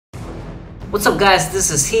What's up guys,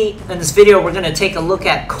 this is Heat. In this video we're going to take a look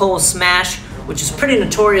at Kole Smash, which is pretty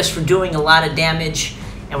notorious for doing a lot of damage,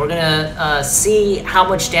 and we're going to see how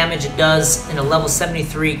much damage it does in a level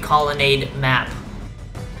 73 Colonnade map.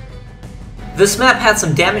 This map had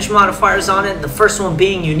some damage modifiers on it, the first one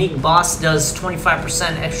being Unique Boss does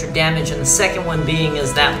 25% extra damage, and the second one being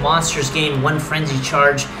is that monsters gain 1 frenzy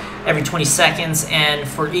charge every 20 seconds, and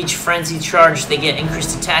for each frenzy charge they get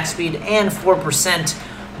increased attack speed and 4%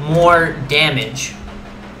 more damage.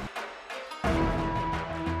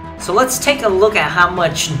 So let's take a look at how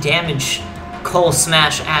much damage Kole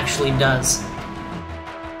Smash actually does.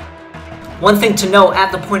 One thing to note,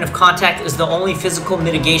 at the point of contact is the only physical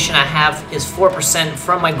mitigation I have is 4%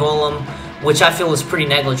 from my golem, which I feel is pretty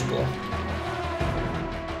negligible.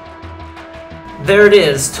 There it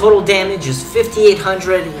is, total damage is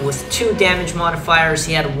 5,800 with 2 damage modifiers.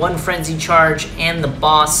 He had 1 frenzy charge and the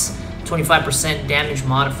boss 25% damage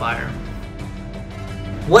modifier.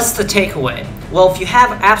 What's the takeaway? Well, if you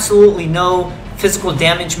have absolutely no physical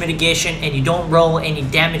damage mitigation and you don't roll any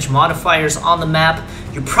damage modifiers on the map,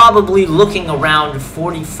 you're probably looking around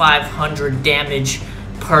 4,500 damage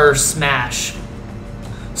per smash.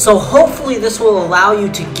 So hopefully this will allow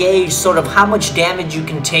you to gauge sort of how much damage you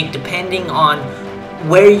can take depending on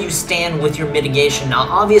where you stand with your mitigation. Now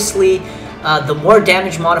obviously, the more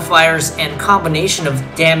damage modifiers and combination of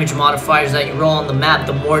damage modifiers that you roll on the map,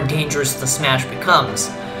 the more dangerous the smash becomes.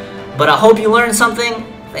 But I hope you learned something.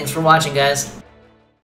 Thanks for watching, guys.